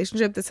 for our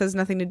relationship, this has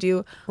nothing to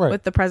do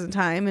with the present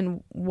time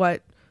and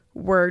what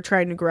we're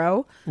trying to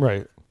grow.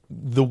 Right.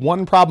 The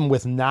one problem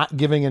with not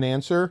giving an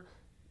answer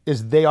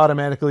is they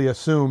automatically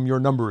assume your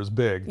number is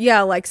big.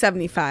 Yeah, like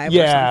 75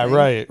 Yeah, or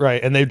something.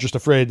 right. And they're just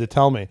afraid to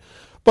tell me.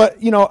 But,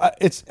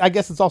 I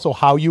guess it's also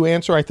how you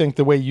answer. I think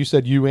the way you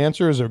said you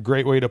answer is a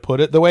great way to put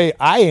it. The way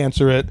I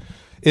answer it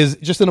is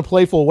just in a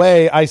playful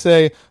way. I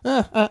say,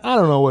 I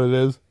don't know what it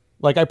is.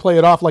 Like, I play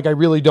it off like I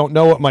really don't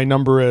know what my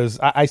number is.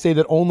 I say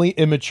that only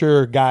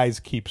immature guys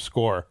keep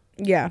score.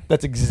 Yeah.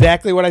 That's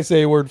exactly what I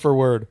say word for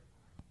word.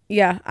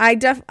 Yeah. I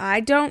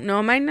don't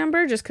know my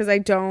number just because I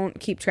don't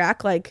keep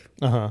track. Like,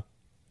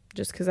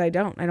 just because I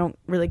don't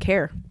really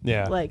care.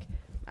 Yeah. Like,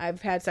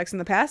 I've had sex in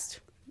the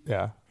past.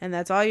 Yeah. And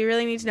that's all you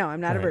really need to know. I'm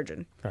not a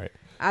virgin. Right.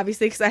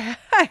 Obviously, because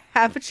I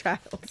have a child.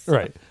 So.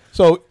 Right.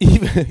 So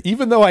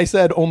even though I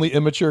said only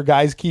immature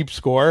guys keep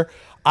score,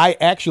 I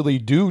actually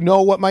do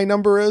know what my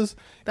number is.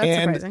 That's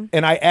surprising.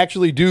 And I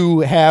actually do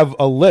have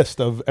a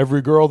list of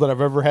every girl that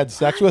I've ever had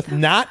sex with,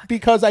 not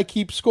because I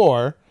keep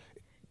score.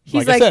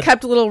 He's like said,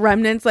 kept little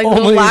remnants, like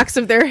little locks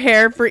of their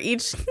hair for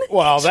each.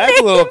 Wow, that's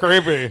a little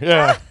creepy.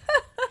 Yeah.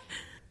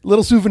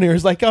 Little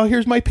souvenirs like, oh,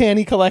 here's my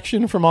panty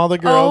collection from all the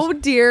girls. Oh,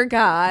 dear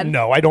God.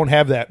 No, I don't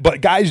have that.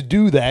 But guys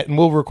do that, and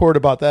we'll record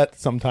about that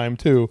sometime,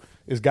 too,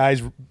 is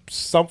guys,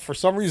 for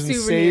some reason,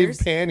 souvenirs.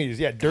 Save panties.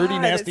 Yeah, dirty,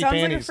 nasty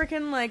panties. It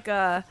sounds like a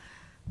freaking,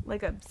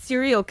 like a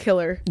serial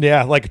killer.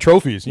 Yeah, like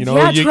trophies. Yeah,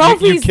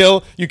 trophies.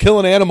 You kill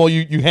an animal,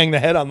 you hang the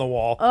head on the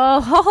wall.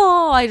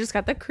 Oh, I just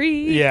got the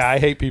creeps. Yeah, I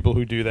hate people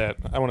who do that.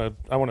 I want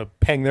to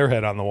hang their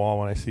head on the wall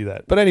when I see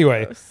that. But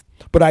anyway...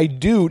 But I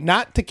do,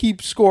 not to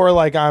keep score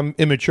like I'm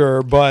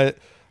immature, but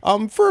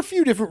for a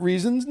few different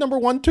reasons. Number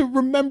one, to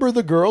remember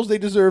the girls. They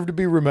deserve to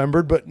be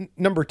remembered. But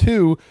number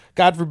two,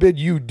 God forbid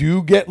you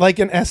do get like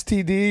an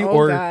STD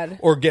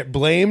or get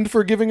blamed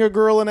for giving a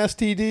girl an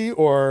STD,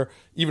 or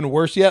even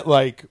worse yet,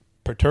 like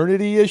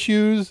paternity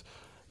issues.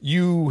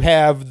 You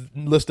have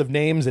list of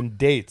names and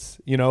dates,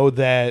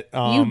 that...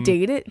 you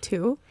date it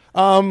too?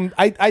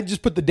 I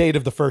just put the date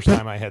of the first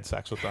time I had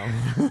sex with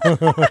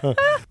them.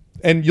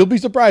 And you'll be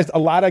surprised. A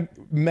lot of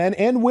men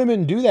and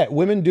women do that.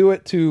 Women do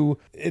it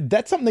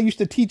that's something they used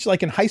to teach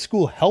like in high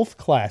school health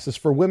classes,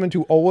 for women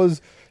to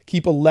always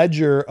keep a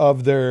ledger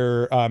of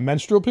their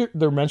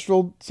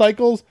menstrual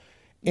cycles.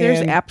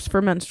 There's apps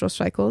for menstrual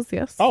cycles,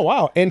 yes. Oh,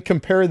 wow. And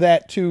compare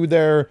that to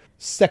their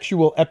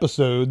sexual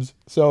episodes.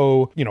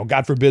 So,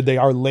 God forbid they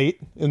are late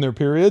in their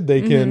period.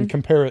 They can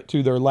compare it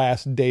to their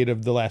last date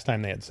of the last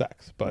time they had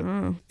sex. But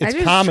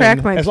it's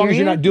common as long as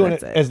you're not doing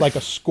it as like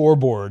a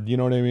scoreboard. You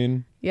know what I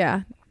mean?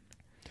 Yeah.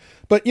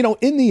 But,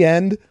 in the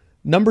end,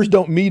 numbers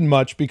don't mean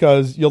much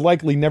because you'll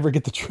likely never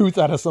get the truth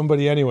out of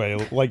somebody anyway.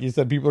 Like you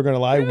said, people are going to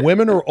lie.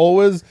 Women are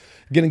always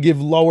going to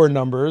give lower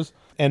numbers,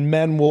 and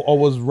men will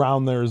always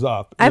round theirs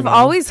up. I've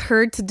always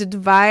heard to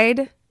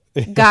divide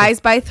guys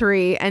by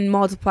 3 and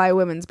multiply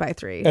women's by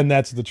 3. And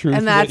that's the truth.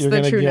 And that's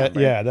the true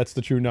number. Yeah, that's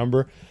the true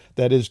number.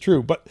 That is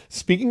true. But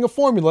speaking of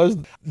formulas,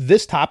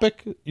 this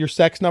topic, your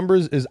sex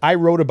numbers, I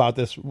wrote about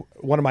this.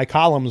 One of my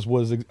columns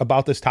was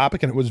about this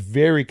topic, and it was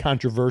very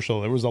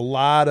controversial. There was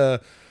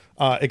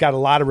it got a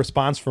lot of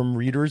response from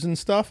readers and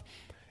stuff.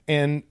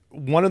 And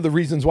one of the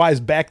reasons why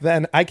is back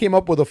then I came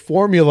up with a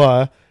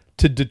formula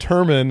to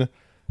determine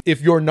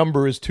if your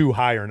number is too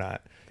high or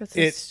not. That's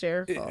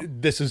hysterical.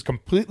 This is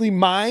completely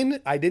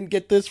mine. I didn't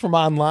get this from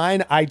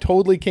online. I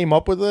totally came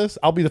up with this.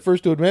 I'll be the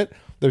first to admit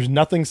there's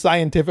nothing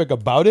scientific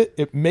about it.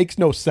 It makes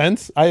no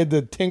sense. I had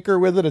to tinker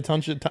with it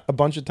a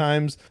bunch of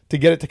times to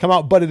get it to come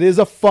out, but it is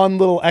a fun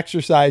little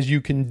exercise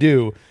you can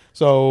do.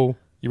 So,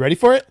 you ready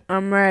for it?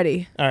 I'm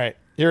ready. All right,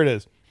 here it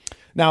is.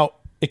 Now,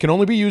 it can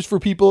only be used for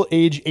people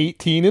age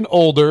 18 and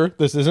older.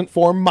 This isn't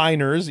for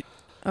minors.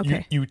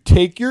 Okay. You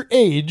take your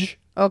age.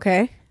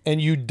 Okay.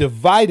 And you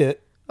divide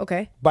it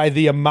by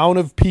the amount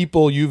of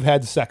people you've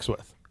had sex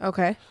with.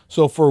 Okay.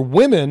 So for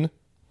women,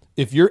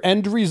 if your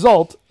end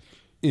result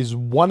is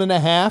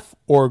 1.5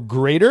 or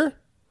greater,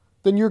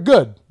 then you're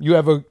good. You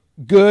have a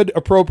good,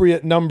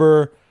 appropriate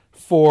number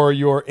for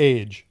your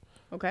age.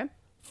 Okay.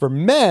 For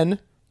men,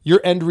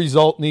 your end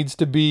result needs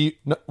to be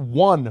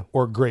 1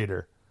 or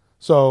greater.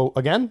 So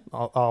again,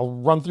 I'll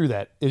run through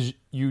that. Is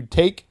you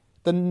take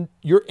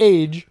your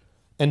age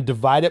and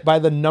divide it by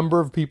the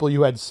number of people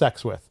you had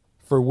sex with.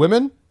 For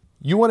women,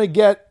 you want to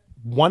get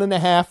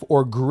 1.5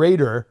 or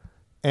greater,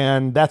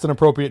 and that's an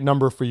appropriate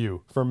number for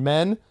you. For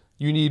men,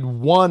 you need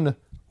 1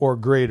 or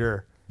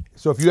greater.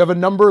 So if you have a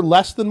number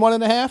less than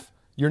 1.5,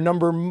 your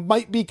number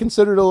might be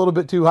considered a little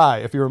bit too high.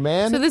 If you're a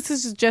man... So this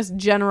is just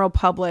general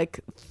public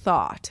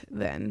thought,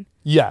 then?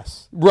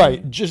 Yes,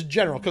 right. Just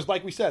general, because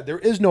like we said, there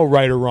is no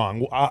right or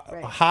wrong.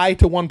 Right. High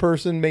to one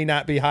person may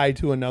not be high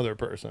to another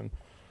person.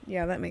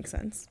 Yeah, that makes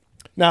sense.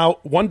 Now,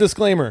 one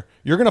disclaimer,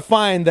 you're going to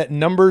find that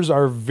numbers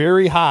are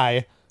very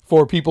high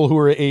for people who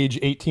are age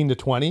 18 to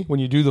 20. When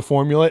you do the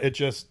formula, it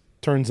just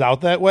turns out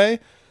that way.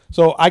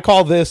 So I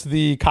call this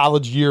the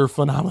college year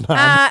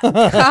phenomenon.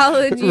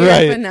 College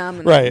year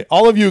phenomenon. Right.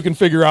 All of you can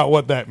figure out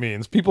what that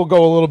means. People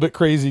go a little bit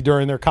crazy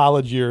during their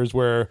college years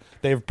where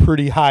they have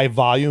pretty high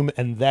volume,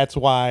 and that's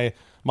why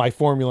my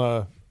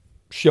formula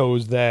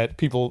shows that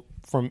people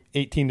from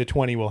 18 to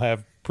 20 will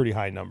have pretty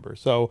high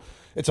numbers. So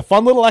it's a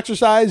fun little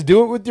exercise.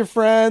 Do it with your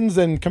friends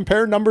and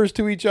compare numbers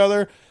to each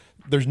other.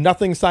 There's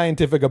nothing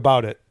scientific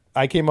about it.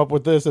 I came up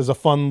with this as a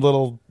fun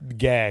little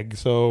gag,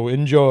 so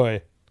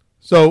enjoy.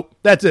 So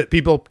that's it,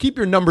 people. Keep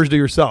your numbers to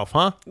yourself,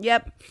 huh?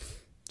 Yep.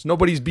 It's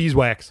nobody's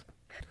beeswax.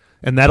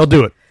 And that'll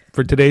do it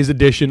for today's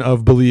edition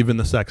of Believe in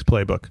the Sex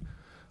Playbook.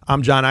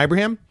 I'm John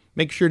Ibrahim.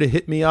 Make sure to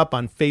hit me up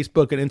on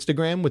Facebook and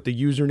Instagram with the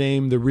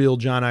username The Real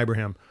John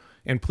Ibrahim.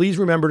 And please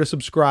remember to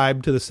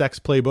subscribe to the Sex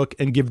Playbook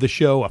and give the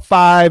show a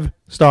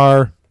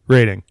 5-star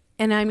rating.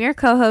 And I'm your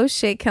co-host,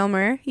 Shay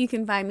Kilmer. You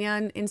can find me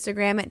on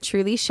Instagram at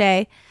Truly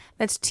Shay.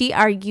 That's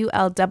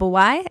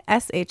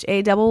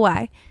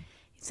TRULYSHAYY.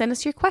 Send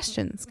us your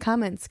questions,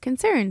 comments,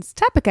 concerns,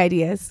 topic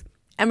ideas.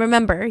 And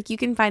remember, you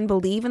can find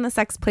Believe in the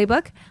Sex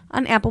Playbook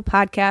on Apple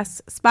Podcasts,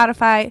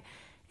 Spotify,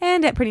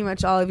 and at pretty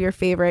much all of your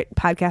favorite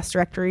podcast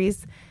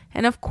directories.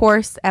 And of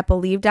course, at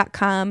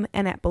Believe.com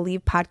and at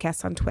Believe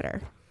Podcasts on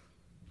Twitter.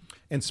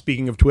 And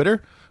speaking of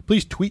Twitter,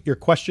 please tweet your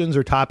questions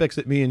or topics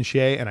at me and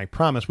Shay, and I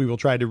promise we will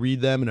try to read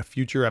them in a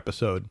future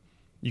episode.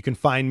 You can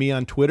find me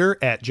on Twitter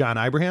at John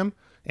Ibrahim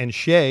and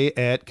Shay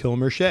at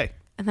Kilmer Shay.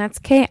 And that's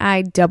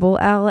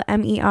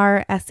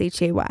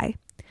KILLMERSHAY.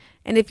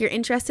 And if you're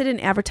interested in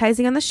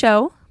advertising on the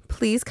show,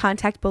 please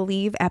contact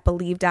Believe at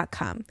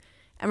Believe.com.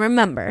 And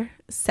remember,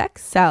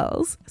 sex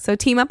sells. So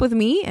team up with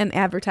me and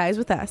advertise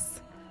with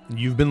us.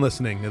 You've been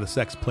listening to the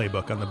Sex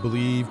Playbook on the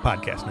Believe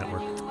Podcast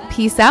Network.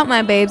 Peace out,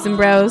 my babes and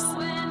bros.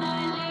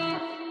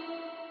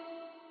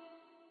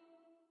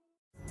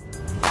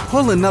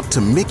 Pulling up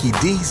to Mickey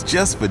D's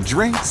just for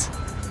drinks?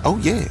 Oh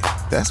yeah,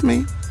 that's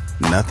me.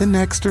 Nothing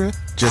extra,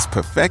 just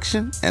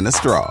perfection and a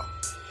straw.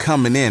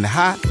 Coming in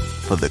hot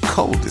for the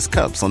coldest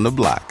cups on the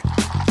block.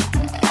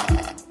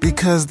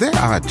 Because there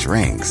are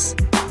drinks.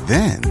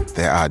 Then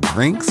there are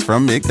drinks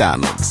from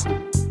McDonald's.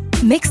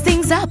 Mix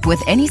things up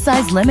with any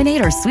size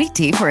lemonade or sweet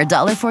tea for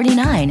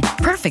 $1.49.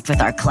 Perfect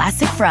with our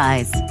classic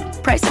fries.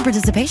 Price and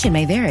participation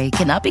may vary.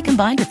 Cannot be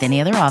combined with any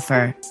other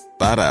offer.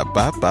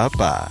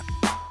 Ba-da-ba-ba-ba.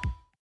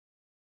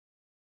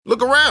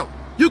 Look around.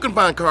 You can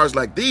find cars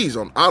like these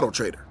on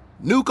AutoTrader.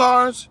 New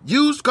cars,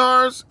 used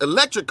cars,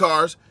 electric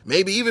cars,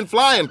 maybe even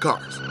flying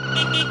cars.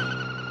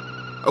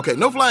 Okay,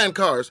 no flying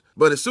cars,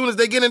 but as soon as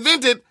they get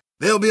invented,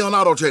 they'll be on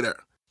AutoTrader.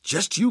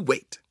 Just you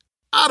wait.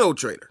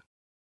 AutoTrader.